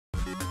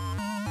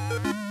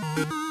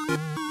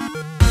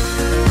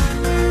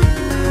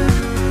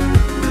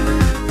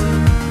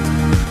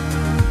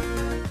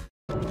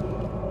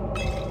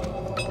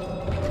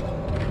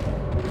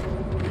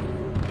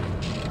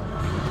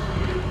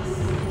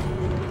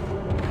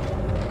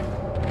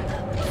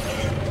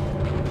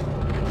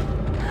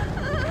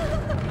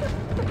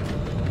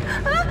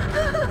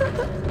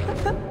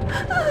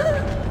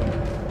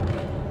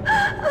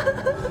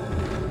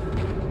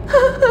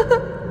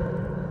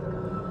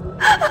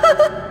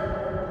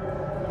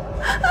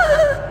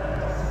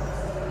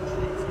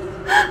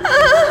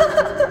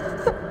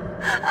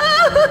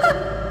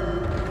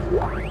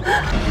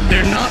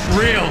They're not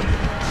real!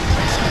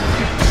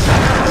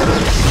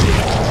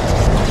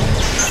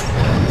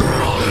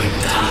 We're all gonna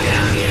die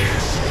out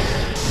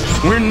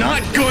here. We're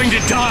not going to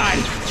die!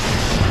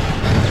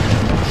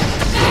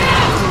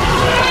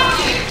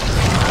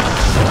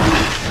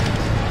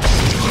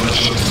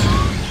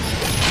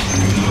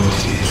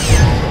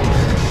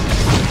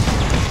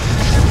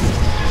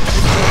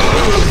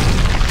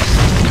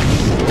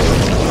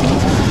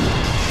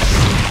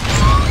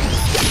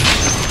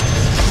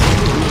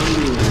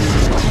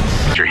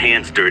 Your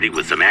hands dirty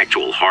with some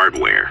actual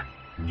hardware.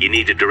 You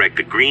need to direct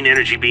the green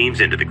energy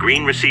beams into the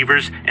green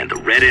receivers and the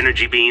red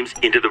energy beams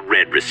into the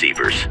red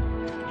receivers.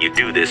 You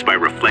do this by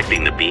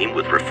reflecting the beam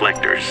with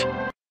reflectors.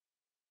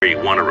 If you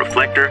want a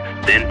reflector,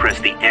 then press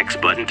the X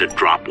button to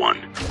drop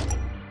one.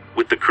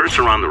 With the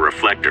cursor on the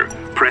reflector,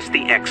 press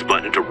the X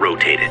button to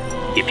rotate it.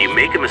 If you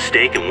make a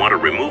mistake and want to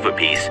remove a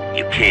piece,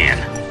 you can.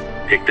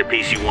 Pick the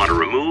piece you want to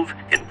remove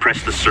and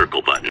press the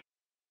circle button.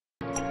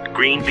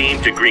 Green beam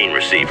to green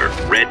receiver,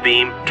 red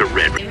beam to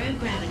red. Zero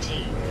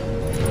gravity.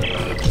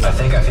 I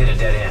think I've hit a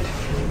dead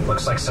end.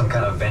 Looks like some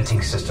kind of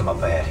venting system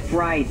up ahead.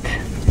 Right.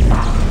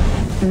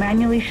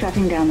 Manually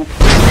shutting down the...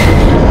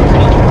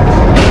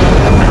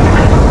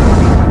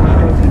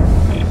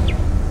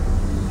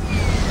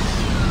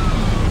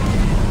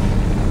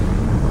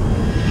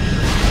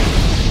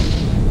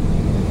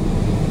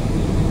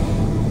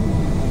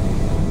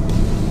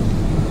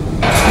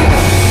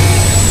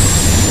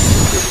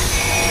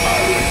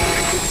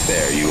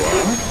 There you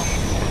are.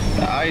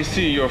 I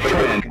see your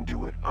friend. I can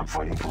do it. I'm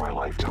fighting for my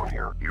life down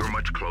here. You're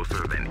much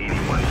closer than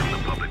anyone from the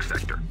public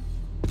sector.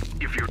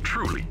 If you're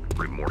truly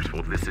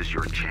remorseful, this is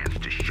your chance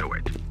to show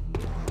it.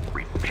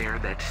 Repair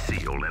that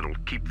seal and it'll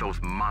keep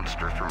those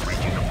monsters from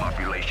reaching the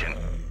population.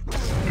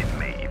 It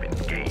may even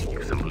gain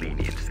you some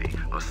leniency,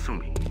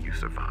 assuming you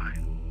survive.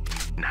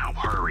 Now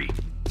hurry.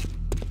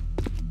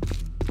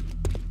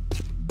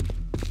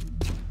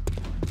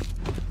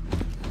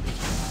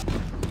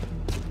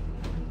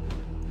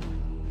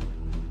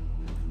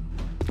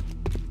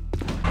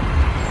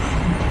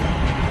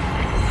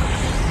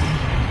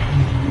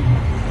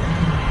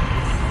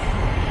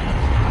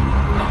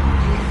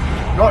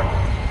 Norton!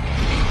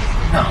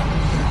 No.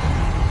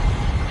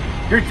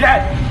 You're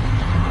dead!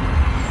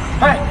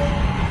 Hey!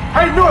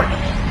 Hey, Norton!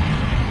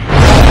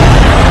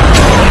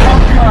 Oh,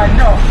 God,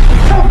 no!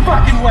 No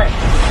fucking way!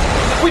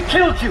 We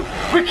killed you!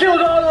 We killed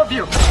all of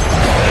you!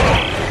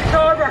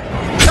 Carver!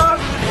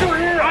 Carver's still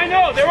here! I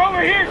know, they're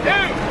over here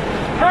too!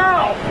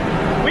 How?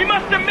 We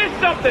must have missed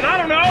something, I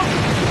don't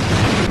know!